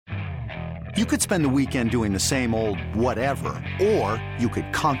You could spend the weekend doing the same old whatever, or you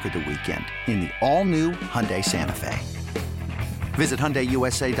could conquer the weekend in the all-new Hyundai Santa Fe. Visit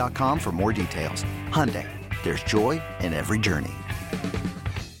HyundaiUSA.com for more details. Hyundai, there's joy in every journey.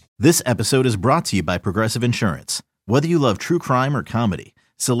 This episode is brought to you by Progressive Insurance. Whether you love true crime or comedy,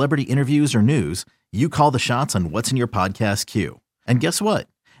 celebrity interviews or news, you call the shots on what's in your podcast queue. And guess what?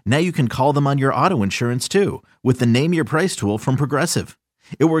 Now you can call them on your auto insurance too with the Name Your Price tool from Progressive.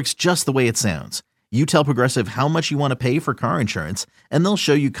 It works just the way it sounds. You tell Progressive how much you want to pay for car insurance, and they'll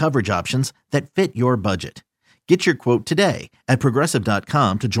show you coverage options that fit your budget. Get your quote today at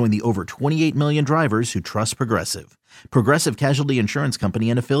Progressive.com to join the over 28 million drivers who trust Progressive. Progressive Casualty Insurance Company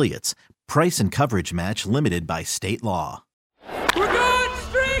and Affiliates. Price and coverage match limited by state law. We're going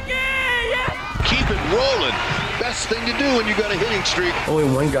streaky! Yeah! Keep it rolling. Best thing to do when you got a hitting streak. Only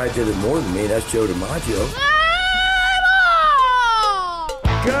one guy did it more than me, that's Joe DiMaggio.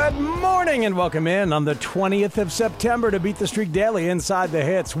 Good morning and welcome in on the 20th of September to Beat the Streak Daily Inside the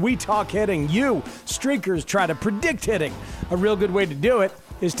Hits. We talk hitting. You, streakers, try to predict hitting. A real good way to do it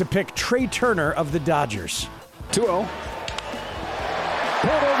is to pick Trey Turner of the Dodgers. 2-0.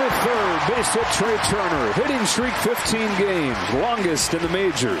 Pulled over third. Base hit Trey Turner. Hitting streak 15 games. Longest in the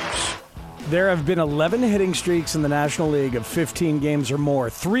majors. There have been 11 hitting streaks in the National League of 15 games or more.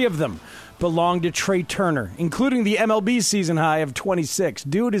 3 of them belong to Trey Turner, including the MLB season high of 26.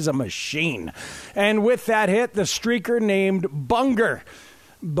 Dude is a machine. And with that hit, the streaker named Bunger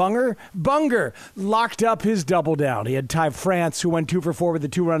locked up his double down. He had Ty France, who went 2 for 4 with a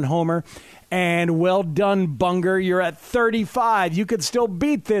 2-run homer. And well done, Bunger. You're at 35. You could still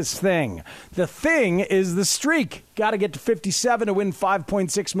beat this thing. The thing is the streak. Got to get to 57 to win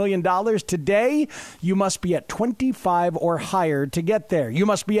 $5.6 million. Today, you must be at 25 or higher to get there. You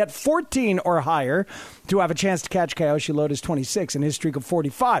must be at 14 or higher to have a chance to catch Kyoshi Lotus 26 in his streak of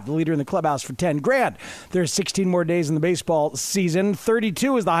 45, the leader in the clubhouse for 10 grand. There's 16 more days in the baseball season.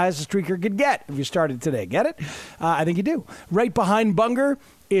 32 is the highest a streaker could get if you started today. Get it? I think you do. Right behind Bunger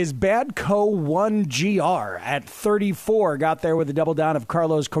is Badco 1GR at 34. Got there with a double down of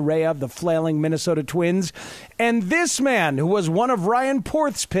Carlos Correa of the flailing Minnesota Twins. And this man, who was one of Ryan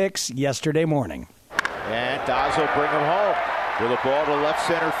Porth's picks yesterday morning. And Daza bring him home with a ball to left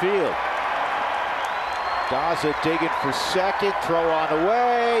center field. Daza digging for second, throw on the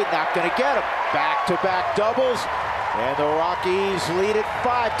way, not going to get him. Back-to-back doubles, and the Rockies lead it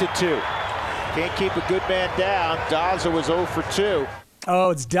 5-2. Can't keep a good man down. Daza was 0 for 2.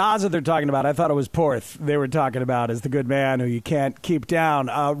 Oh, it's Daza they're talking about. I thought it was Porth they were talking about as the good man who you can't keep down.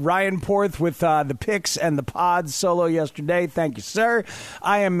 Ryan Porth with the picks and the pods solo yesterday. Thank you, sir.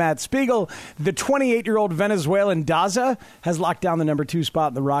 I am Matt Spiegel. The 28-year-old Venezuelan Daza has locked down the number 2 spot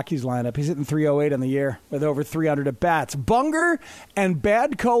in the Rockies lineup. He's hitting .308 on the year with over 300 at-bats. Bunger and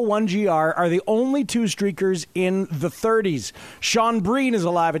Badco 1GR are the only 2 streakers in the 30s. Sean Breen is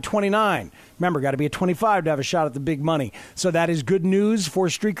alive at 29. Remember, got to be at 25 to have a shot at the big money. So that is good news for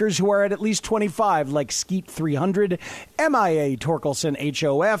streakers who are at least 25, like Skeet 300, MIA Torkelson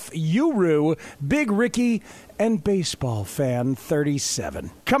HOF, Uru, Big Ricky, and Baseball Fan 37.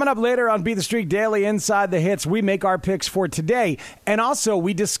 Coming up later on Beat the Streak Daily Inside the Hits, we make our picks for today. And also,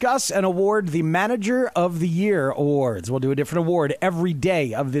 we discuss and award the Manager of the Year awards. We'll do a different award every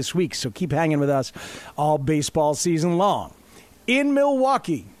day of this week, so keep hanging with us all baseball season long. In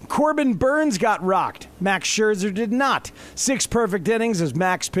Milwaukee, Corbin Burns got rocked. Max Scherzer did not. 6 perfect innings as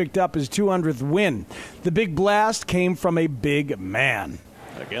Max picked up his 200th win. The big blast came from a big man.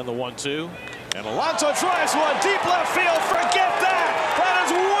 Again, the 1-2. And Alonso tries one deep left field. Forget that. That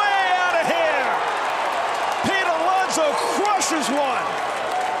is way out of here. Pete Alonso crushes one.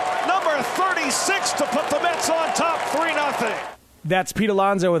 Number 36 to put the Mets on top 3-0. That's Pete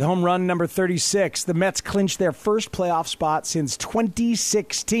Alonso with home run number 36. The Mets clinched their first playoff spot since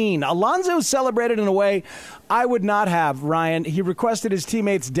 2016. Alonso celebrated in a way I would not have, Ryan. He requested his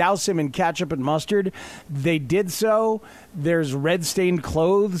teammates douse him in ketchup and mustard. They did so. There's red-stained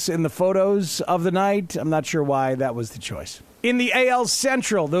clothes in the photos of the night. I'm not sure why that was the choice. In the AL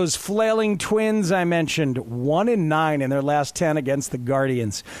Central, those flailing Twins I mentioned, 1-9 in their last 10 against the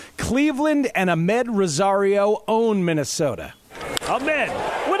Guardians. Cleveland and Ahmed Rosario own Minnesota. Ahmed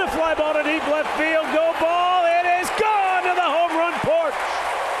with a fly ball to deep left field. Go ball. It is gone to the home run porch.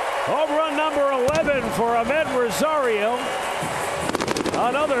 Home run number 11 for Ahmed Rosario.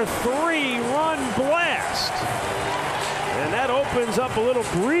 Another 3-run blast. And that opens up a little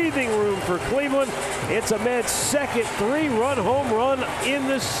breathing room for Cleveland. It's Ahmed's second 3-run home run in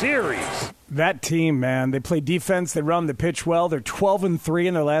the series. That team, man, they play defense, they run, they pitch well. They're 12-3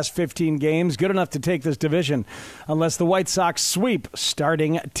 in their last 15 games. Good enough to take this division unless the White Sox sweep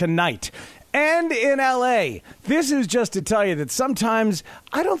starting tonight. And in L.A. This is just to tell you that sometimes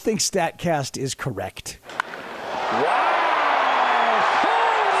I don't think StatCast is correct. Wow!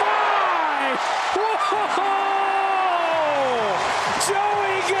 Oh, my! Whoa!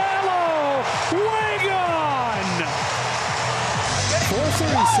 Joey Gallo! Way gone!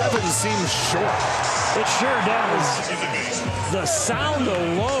 437 seems short. It sure does. The sound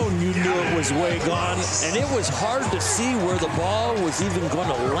alone, you knew it was way gone, and it was hard to see where the ball was even going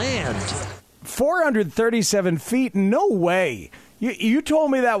to land. 437 feet? No way. You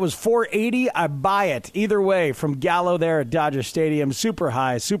told me that was 480. I buy it. Either way, from Gallo there at Dodger Stadium, super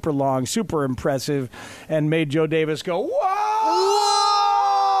high, super long, super impressive, and made Joe Davis go, whoa!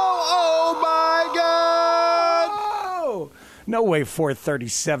 Oh, my God! No way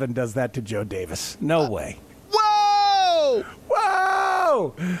 437 does that to Joe Davis. No way. Whoa!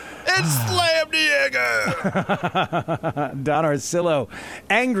 Whoa! It's Slam Diego! Don Orsillo,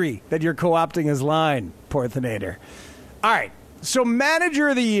 angry that you're co-opting his line, Porthinator. All right, so manager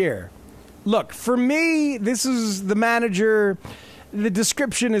of the year. Look, for me, this is the manager. The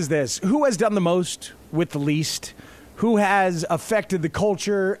description is this. Who has done the most with the least? Who has affected the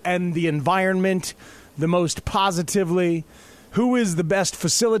culture and the environment the most positively? Who is the best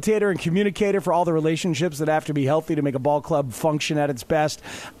facilitator and communicator for all the relationships that have to be healthy to make a ball club function at its best?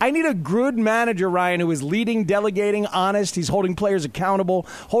 I need a good manager, Ryan, who is leading, delegating, honest. He's holding players accountable,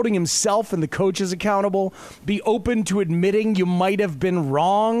 holding himself and the coaches accountable. Be open to admitting you might have been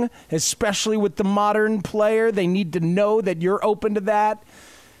wrong, especially with the modern player. They need to know that you're open to that.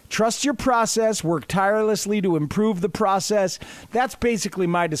 Trust your process. Work tirelessly to improve the process. That's basically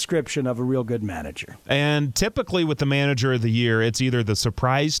my description of a real good manager. And typically with the manager of the year, it's either the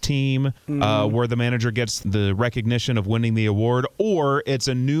surprise team where the manager gets the recognition of winning the award, or it's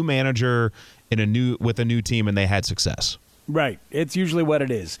a new manager with a new team and they had success. Right. It's usually what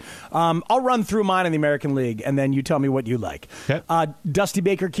it is. I'll run through mine in the American League, and then you tell me what you like. Okay. Dusty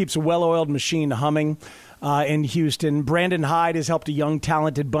Baker keeps a well-oiled machine humming in Houston. Brandon Hyde has helped a young,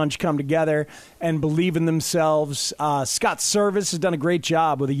 talented bunch come together and believe in themselves. Scott Service has done a great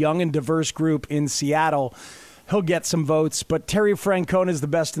job with a young and diverse group in Seattle. He'll get some votes, but Terry Francona is the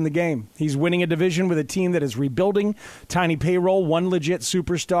best in the game. He's winning a division with a team that is rebuilding, tiny payroll, one legit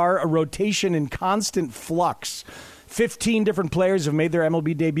superstar, a rotation in constant flux. 15 different players have made their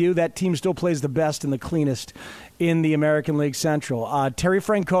MLB debut. That team still plays the best and the cleanest in the American League Central. Terry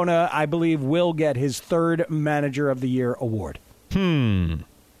Francona, I believe, will get his third Manager of the Year award. Francona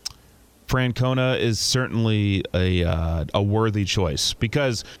is certainly a worthy choice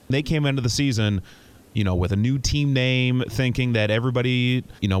because they came into the season, with a new team name, thinking that everybody,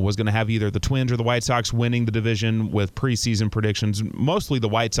 was going to have either the Twins or the White Sox winning the division with preseason predictions, mostly the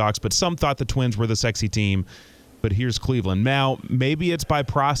White Sox, but some thought the Twins were the sexy team. But here's Cleveland. Now, maybe it's by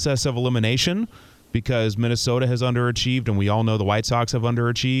process of elimination because Minnesota has underachieved, and we all know the White Sox have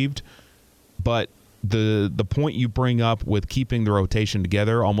underachieved. But the point you bring up with keeping the rotation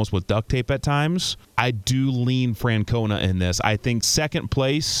together, almost with duct tape at times, I do lean Francona in this. I think second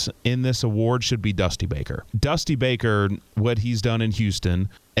place in this award should be Dusty Baker. Dusty Baker, what he's done in Houston,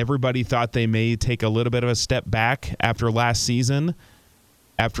 everybody thought they may take a little bit of a step back after last season,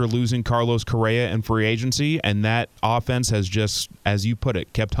 after losing Carlos Correa in free agency, and that offense has just, as you put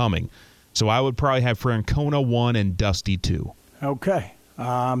it, kept humming. So I would probably have Francona 1 and Dusty 2. Okay.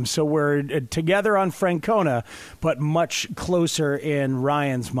 So we're together on Francona, but much closer in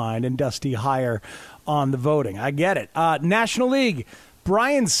Ryan's mind, and Dusty higher on the voting. I get it. National League.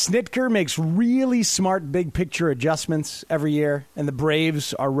 Brian Snitker makes really smart big-picture adjustments every year, and the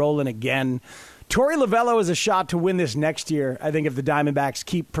Braves are rolling again. Torey Lovello has a shot to win this next year, I think, if the Diamondbacks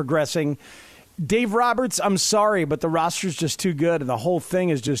keep progressing. Dave Roberts, I'm sorry, but the roster's just too good, and the whole thing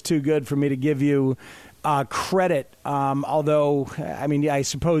is just too good for me to give you credit. Although, I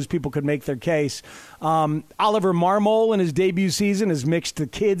suppose people could make their case. Oliver Marmol in his debut season has mixed the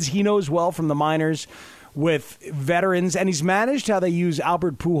kids he knows well from the minors with veterans, and he's managed how they use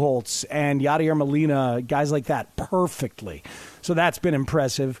Albert Pujols and Yadier Molina, guys like that, perfectly. So that's been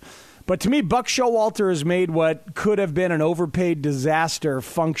impressive. But to me, Buck Showalter has made what could have been an overpaid disaster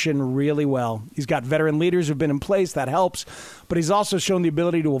function really well. He's got veteran leaders who've been in place. That helps. But he's also shown the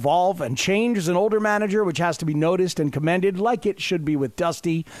ability to evolve and change as an older manager, which has to be noticed and commended like it should be with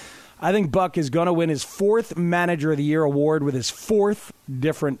Dusty. I think Buck is going to win his fourth Manager of the Year award with his fourth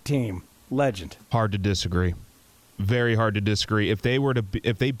different team. Legend. Hard to disagree. Very hard to disagree. If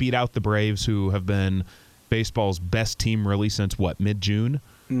they beat out the Braves, who have been baseball's best team really since, mid-June?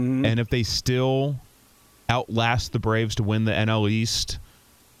 Mm-hmm. And if they still outlast the Braves to win the NL East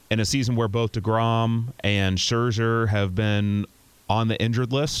in a season where both DeGrom and Scherzer have been on the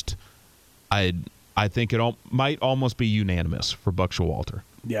injured list, I think it might almost be unanimous for Buck Showalter.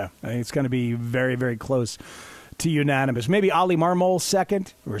 Yeah, I think it's going to be very, very close to unanimous. Maybe Ali Marmol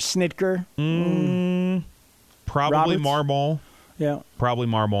second or Snitker. Probably Roberts? Marmol. Yeah. Probably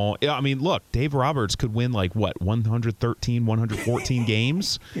Marmol. Yeah, I mean, look, Dave Roberts could win 113, 114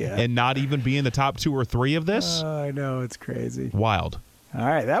 games and not even be in the top 2 or 3 of this? I know, it's crazy. Wild. All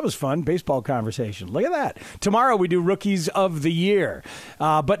right, that was fun. Baseball conversation. Look at that. Tomorrow we do Rookies of the Year.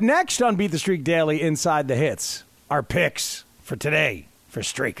 But next on Beat the Streak Daily, Inside the Hits, our picks for today for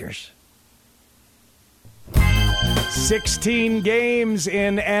Streakers. 16 games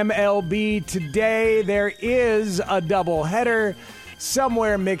in MLB today. There is a doubleheader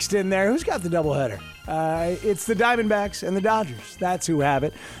somewhere mixed in there. Who's got the doubleheader? It's the Diamondbacks and the Dodgers. That's who have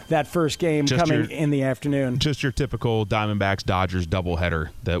it. That first game coming in the afternoon. Just your typical Diamondbacks-Dodgers doubleheader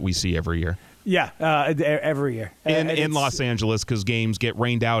that we see every year. Yeah, every year. In Los Angeles, because games get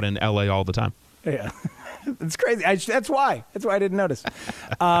rained out in L.A. all the time. Yeah. It's crazy. That's why I didn't notice.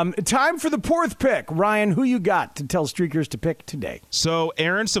 Time for the fourth pick. Ryan, who you got to tell Streakers to pick today? So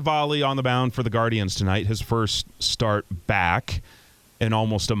Aaron Savali on the mound for the Guardians tonight. His first start back in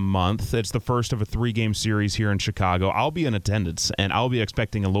almost a month. It's the first of a 3-game series here in Chicago. I'll be in attendance, and I'll be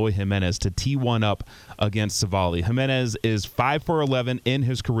expecting Eloy Jimenez to tee one up against Savali. Jimenez is 5 for 11 in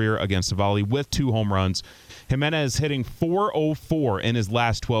his career against Savali with 2 home runs. Jimenez hitting .404 in his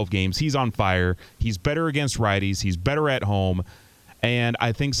last 12 games. He's on fire. He's better against righties. He's better at home. And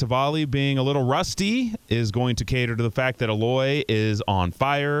I think Savali, being a little rusty, is going to cater to the fact that Eloy is on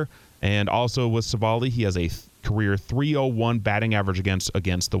fire. And also with Savali, he has a career .301 batting average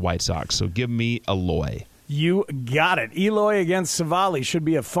against the White Sox. So give me Eloy. You got it. Eloy against Savali should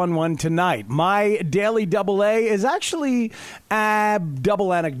be a fun one tonight. My daily double-A is actually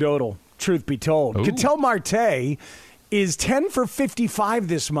double anecdotal, truth be told. Ketel Marte is 10 for 55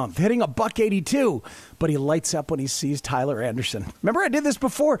 this month, hitting a .182, but he lights up when he sees Tyler Anderson. Remember, I did this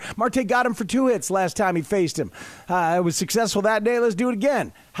before. Marte got him for 2 hits last time he faced him. It was successful that day. Let's do it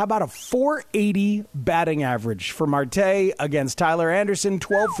again. How about a .480 batting average for Marte against Tyler Anderson,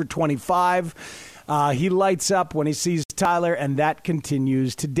 12 for 25. He lights up when he sees Tyler, and that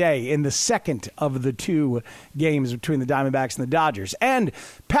continues today in the second of the 2 games between the Diamondbacks and the Dodgers. And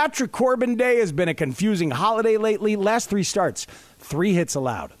Patrick Corbin Day has been a confusing holiday lately. Last 3 starts, 3 hits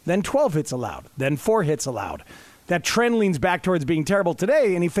allowed, then 12 hits allowed, then 4 hits allowed. That trend leans back towards being terrible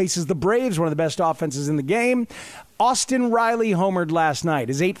today, and he faces the Braves, one of the best offenses in the game. Austin Riley homered last night.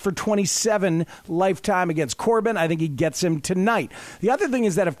 His 8 for 27 lifetime against Corbin. I think he gets him tonight. The other thing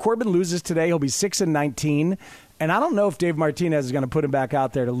is that if Corbin loses today, he'll be 6-19, and I don't know if Dave Martinez is going to put him back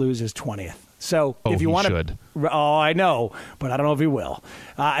out there to lose his 20th. So if you want to, I know, but I don't know if he will.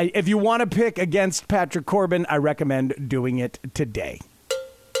 If you want to pick against Patrick Corbin, I recommend doing it today.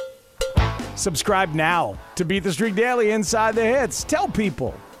 Subscribe now to Beat the Streak Daily Inside the Hits. Tell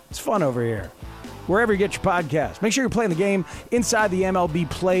people it's fun over here. Wherever you get your podcast. Make sure you're playing the game inside the MLB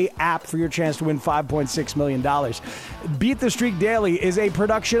Play app for your chance to win $5.6 million. Beat the Streak Daily is a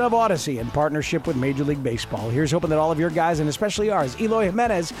production of Odyssey in partnership with Major League Baseball. Here's hoping that all of your guys, and especially ours, Eloy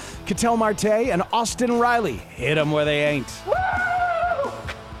Jimenez, Ketel Marte, and Austin Riley, hit them where they ain't. Woo!